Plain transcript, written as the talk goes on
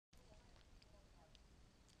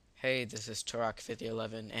Hey, this is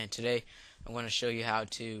Turok5011, and today I'm going to show you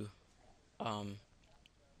um,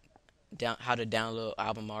 how to download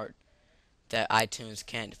album art that iTunes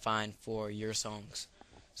can't find for your songs.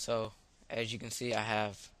 So, as you can see, I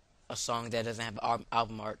have a song that doesn't have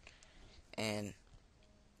album art, and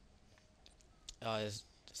it's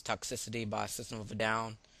Toxicity by System of a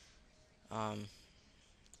Down. Um,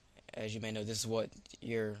 as you may know, this is what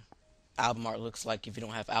your album art looks like if you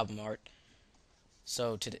don't have album art.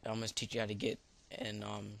 So today I'm going to teach you how to get and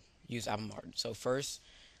use album art. So first,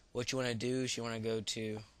 what you want to do is you want to go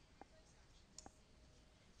to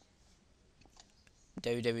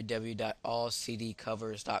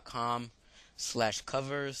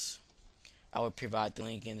www.allcdcovers.com/covers. I will provide the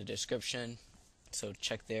link in the description, so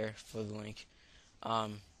check there for the link.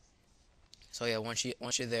 Um, so yeah, once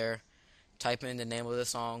you're there, type in the name of the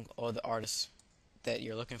song or the artist that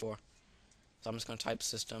you're looking for. So I'm just gonna type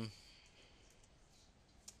System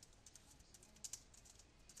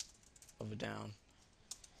of a Down.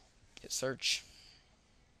 Hit search.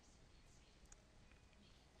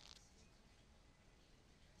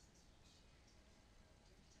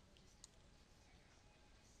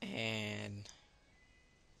 And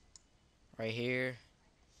right here,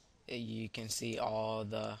 you can see all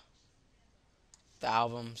the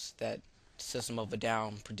albums that System of a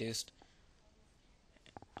Down produced.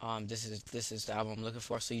 This is the album I'm looking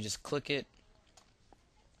for. So you just click it,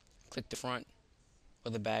 click the front or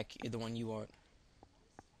the back, either one you want.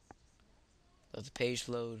 Let the page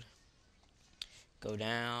load. Go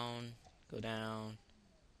down, go down,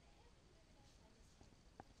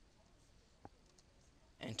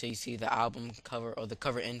 until you see the album cover or the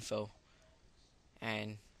cover info.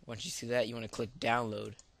 And once you see that, you want to click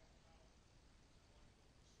download,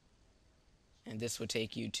 and this will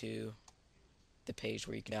take you to the page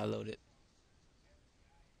where you can download it.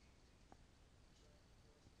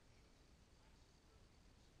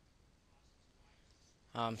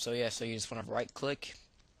 So yeah, so you just want to right click,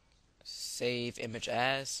 save image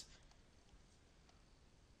as,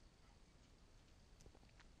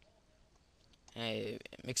 and it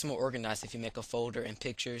makes it more organized if you make a folder in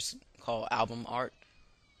pictures called album art,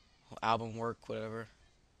 or album work, whatever.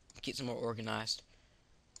 It keeps it more organized.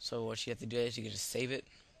 So what you have to do is you can just save it.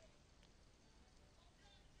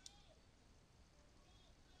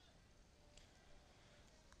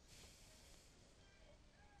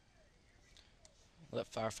 Let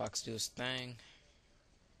Firefox do its thing.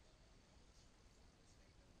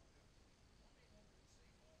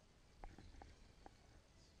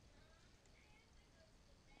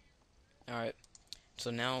 Alright, so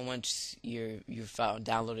now once you've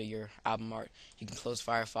downloaded your album art, you can close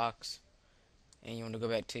Firefox, and you want to go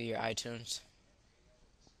back to your iTunes,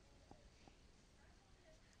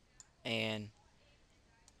 and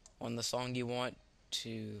on the song you want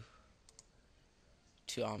to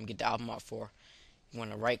get the album art for, you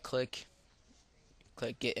want to right click,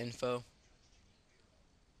 click get info,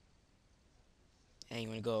 and you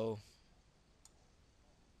want to go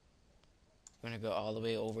all the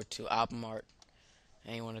way over to album art,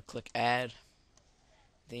 and you want to click add.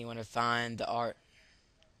 Then you want to find the art,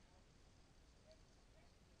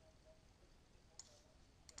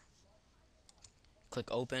 click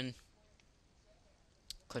open,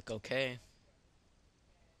 click OK,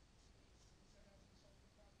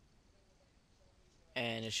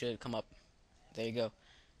 and it should come up. There you go.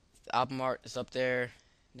 The album art is up there.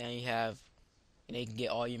 Now you can get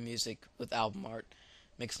all your music with album art.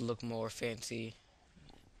 Makes it look more fancy,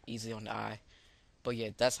 easy on the eye. But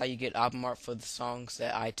yeah, that's how you get album art for the songs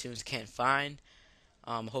that iTunes can't find.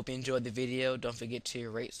 Hope you enjoyed the video. Don't forget to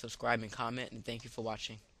rate, subscribe, and comment. And thank you for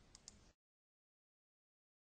watching.